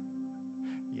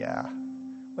 Yeah.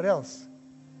 What else?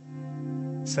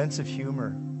 Sense of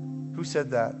humor. Who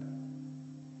said that?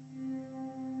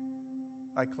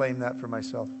 I claim that for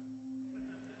myself.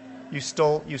 You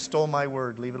stole my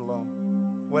word. Leave it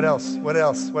alone. What else? What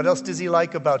else? What else does he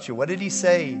like about you? What did he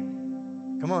say?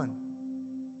 Come on.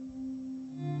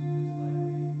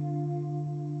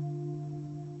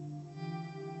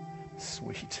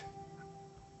 Sweet.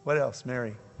 What else,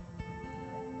 Mary?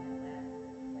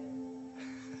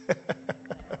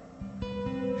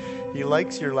 He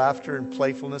likes your laughter and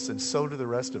playfulness, and so do the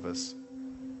rest of us.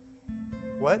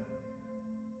 What?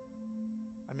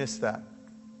 I missed that.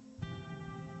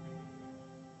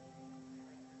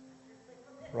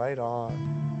 Right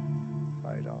on.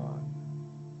 Right on.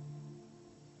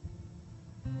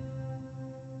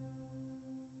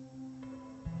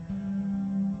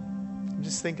 I'm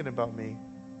just thinking about me.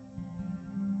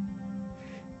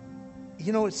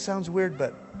 You know, it sounds weird,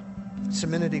 but just a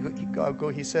minute ago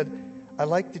he said, I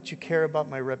like that you care about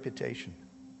my reputation.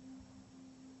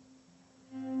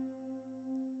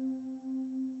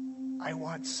 I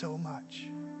want so much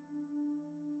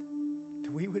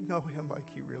that we would know him like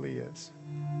he really is.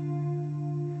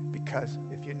 Because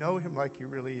if you know him like he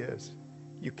really is,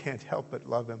 you can't help but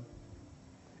love him.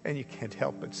 And you can't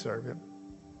help but serve him.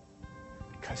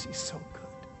 Because he's so good.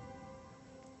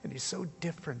 And he's so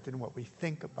different than what we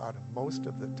think about him most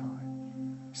of the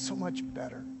time. So much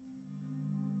better.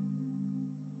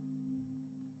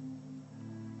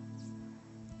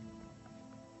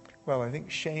 Well, I think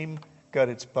shame got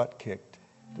its butt kicked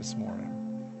this morning.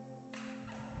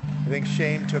 I think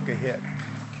shame took a hit.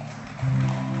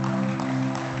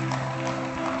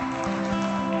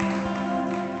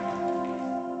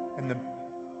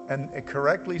 And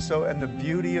correctly so, and the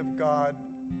beauty of God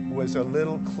was a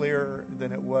little clearer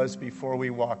than it was before we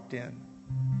walked in.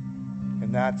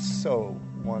 And that's so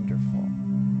wonderful.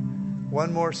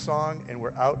 One more song and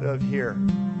we're out of here.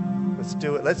 Let's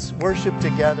do it. Let's worship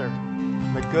together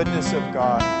the goodness of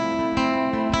God.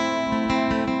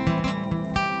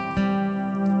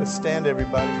 Let's stand,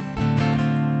 everybody.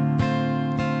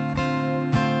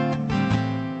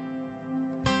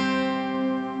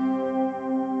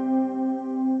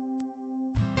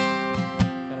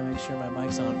 Gotta make sure my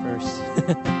mic's on first.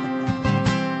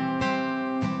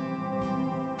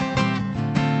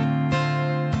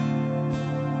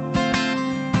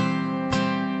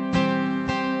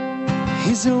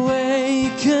 He's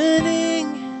awakening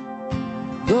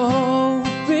the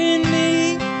hope in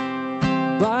me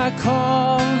by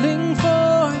calling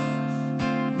forth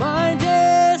my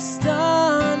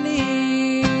destiny.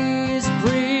 He's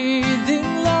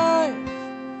breathing life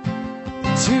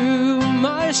to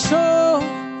my soul.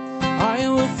 I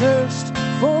will thirst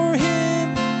for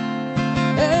Him,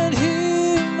 and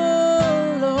Him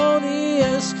alone. He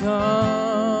has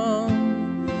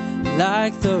come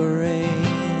like the rain.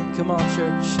 Come on,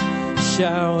 church,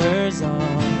 showers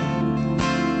on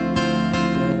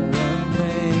barren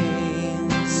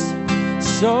plains.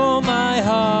 So my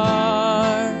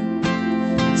heart,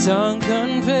 tongue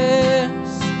confess,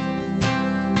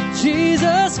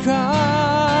 Jesus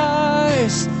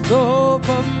Christ, the hope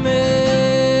of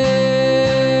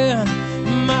man.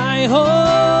 My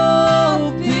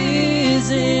hope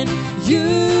is in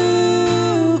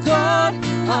you, God.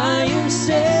 I am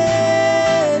steadfast.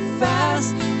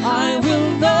 I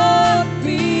will not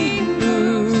be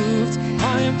moved.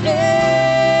 I am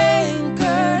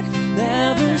anchored,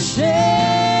 never shaken.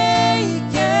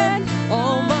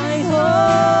 All my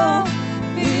hope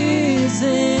is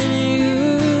in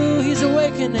you. He's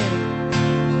awakening.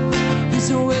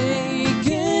 He's awakening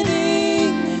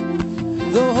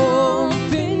the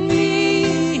hope in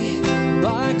me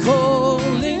by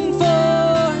calling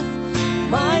forth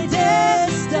my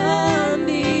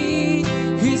destiny.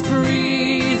 He's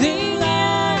breathing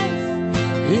life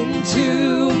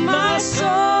into my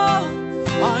soul.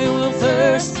 I will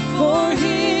thirst for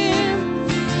Him,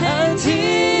 and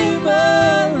Him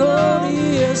alone.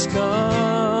 He has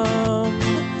come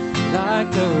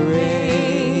like the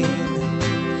rain,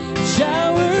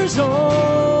 showers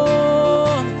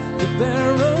on the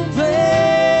barren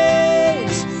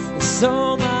place.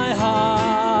 So my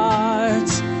heart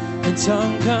and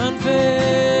tongue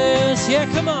confess. Yeah,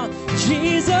 come on.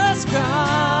 Jesus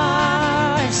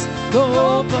Christ, the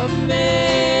hope of man.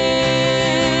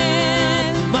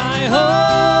 My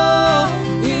hope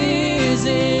is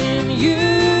in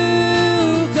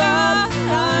you, God.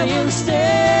 I am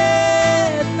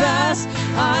steadfast.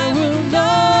 I will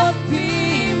not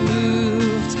be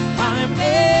moved. I'm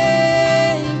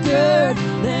anchored,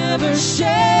 never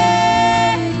shaken.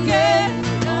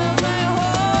 All my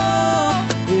hope,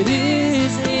 it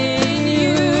is in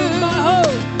you. My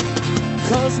hope,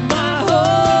 'cause my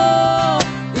hope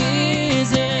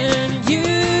is in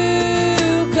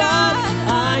you, God.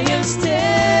 I am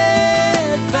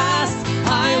steadfast.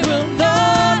 I will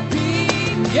not be,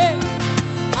 yeah.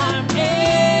 I'm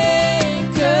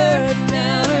anchored,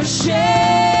 never shaken.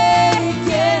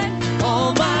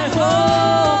 All my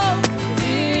hope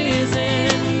is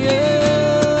in you.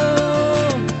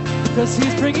 'Cause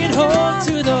He's bringing hope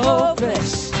to the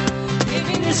hopeless,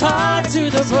 giving His heart to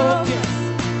the broken,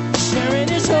 sharing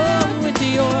His home with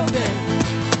the orphan.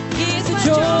 He's the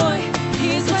joy,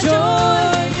 He's the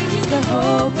joy, He's the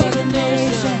hope of the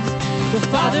nations. The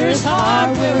Father's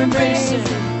heart we're embracing.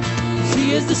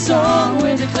 He is the song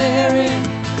we're declaring.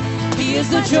 He is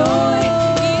the joy,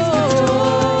 He's the joy.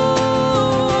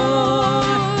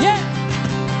 Yeah.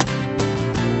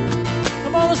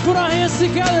 Come on, let's put our hands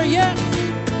together, yeah.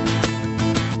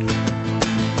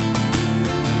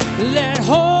 Let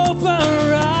hope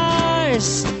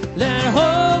arise. Let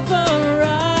hope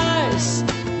arise.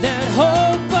 Let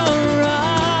hope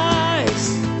arise.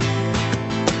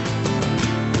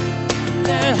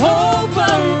 Let hope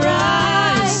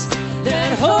arise.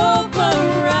 Let hope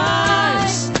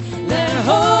arise. Let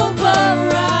hope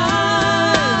arise.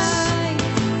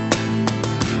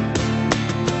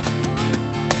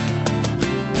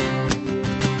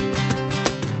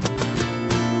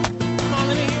 Come on,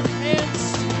 let me hear your hands.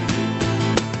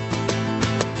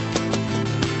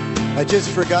 I just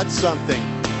forgot something.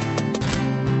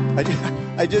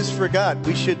 I just forgot.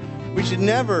 We should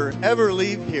never, ever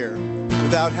leave here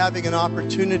without having an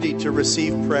opportunity to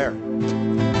receive prayer.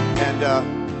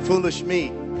 And foolish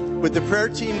me. Would the prayer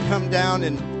team come down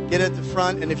and get at the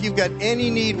front? And if you've got any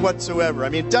need whatsoever, I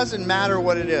mean, it doesn't matter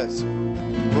what it is.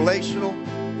 Relational,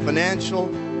 financial,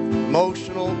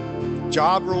 emotional,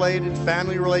 job-related,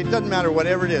 family-related, doesn't matter,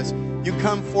 whatever it is. You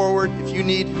come forward. If you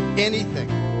need anything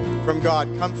from God,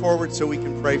 come forward so we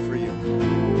can pray for you.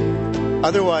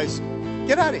 Otherwise,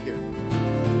 get out of here.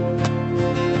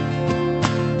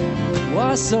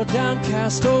 Why so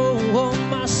downcast, oh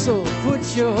my soul?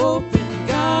 Put your hope in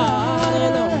God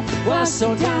alone. Why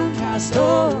so downcast,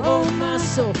 oh my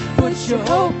soul? Put your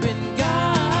hope in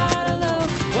God alone.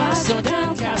 Why so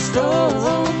downcast,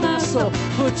 oh my soul?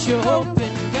 Put your hope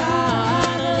in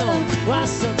God alone. Why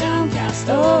so downcast,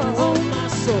 oh my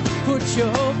soul? Put your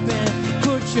hope in,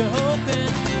 put your hope in.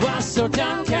 Why so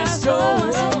downcast,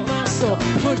 oh my soul?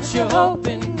 Put your hope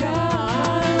in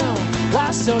God alone.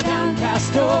 Why so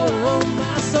downcast, oh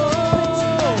my soul?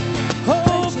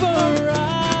 Hope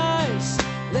arise,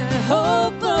 let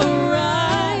hope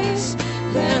arise,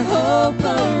 let hope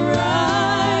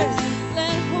arise,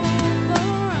 let hope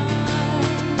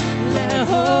arise, let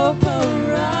hope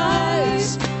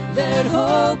arise, let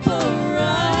hope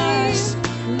arise,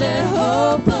 let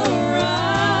hope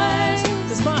arise.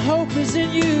 'Cause my hope is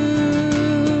in you.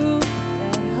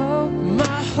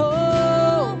 My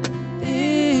hope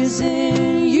is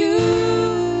in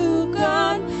you,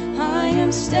 God. I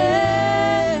am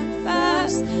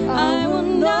steadfast. I will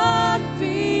not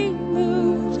be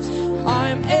moved.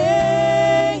 I'm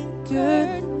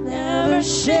anchored, never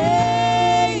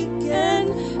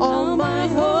shaken. All my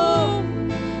hope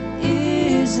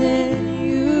is in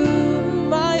you.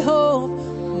 My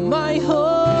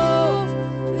hope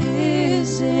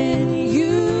is in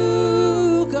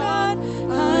you, God.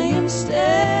 I am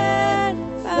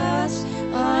steadfast.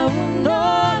 I will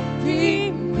not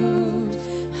be moved.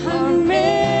 I'm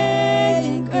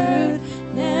anchored,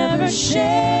 never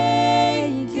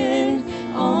shaken.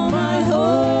 All my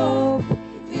hope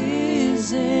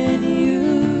is in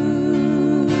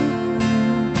you.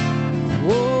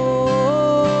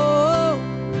 Oh,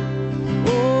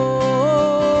 oh,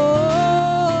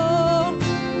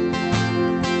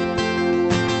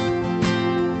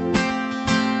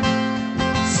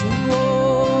 sing,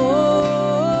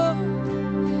 oh,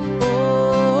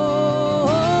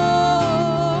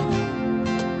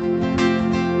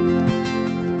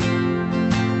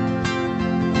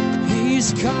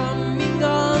 He's coming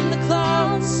on the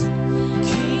clouds.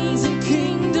 Kings and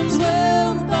kingdoms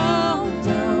will bow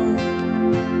down.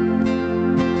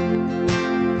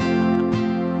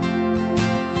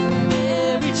 And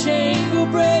every chain will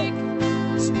break.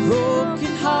 As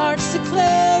broken hearts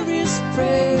declare His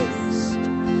praise.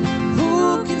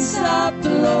 Who can stop the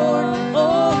Lord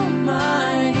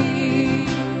Almighty?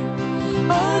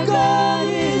 Our God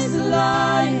is the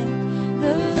Lion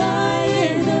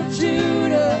of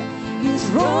Judah. He's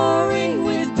roaring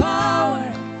with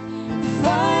power,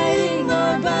 fighting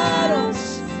our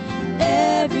battles.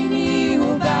 Every knee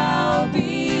will bow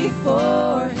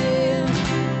before Him.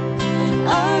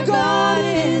 Our God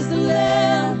is the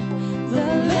Lamb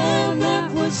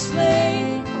that was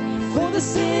slain for the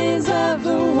sins of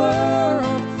the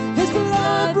world. His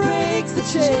blood breaks the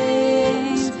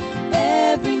chains.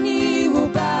 Every knee will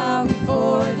bow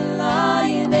before the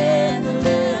Lion and the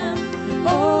Lamb.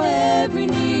 Oh, every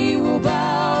knee will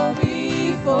bow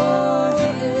before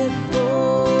Him.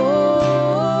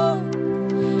 Oh,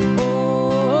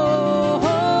 oh,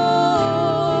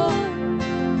 oh.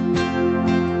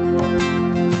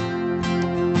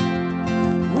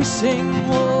 We sing,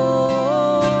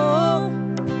 oh,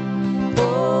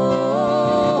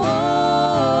 oh, oh.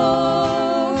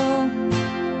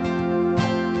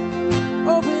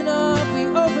 Open up, we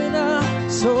open up,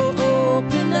 so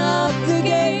open up the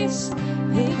gates.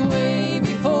 Make way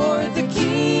before the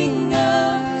King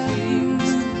of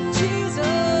Kings,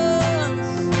 Jesus.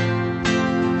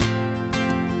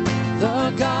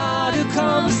 The God who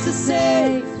comes to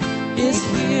save is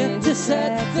here to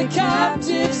set the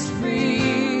captives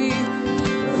free.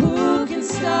 Who can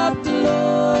stop the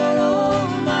Lord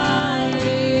Almighty?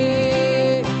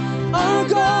 Our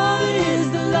God is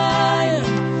the Lion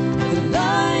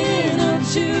of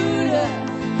Judah.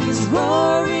 He's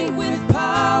roaring with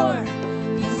power.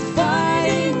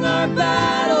 Fighting our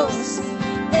battles,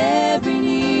 every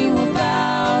knee will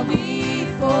bow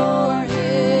before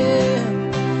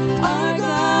Him. Our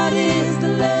God is the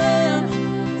Lamb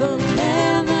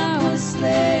that was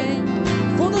slain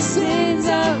for the sin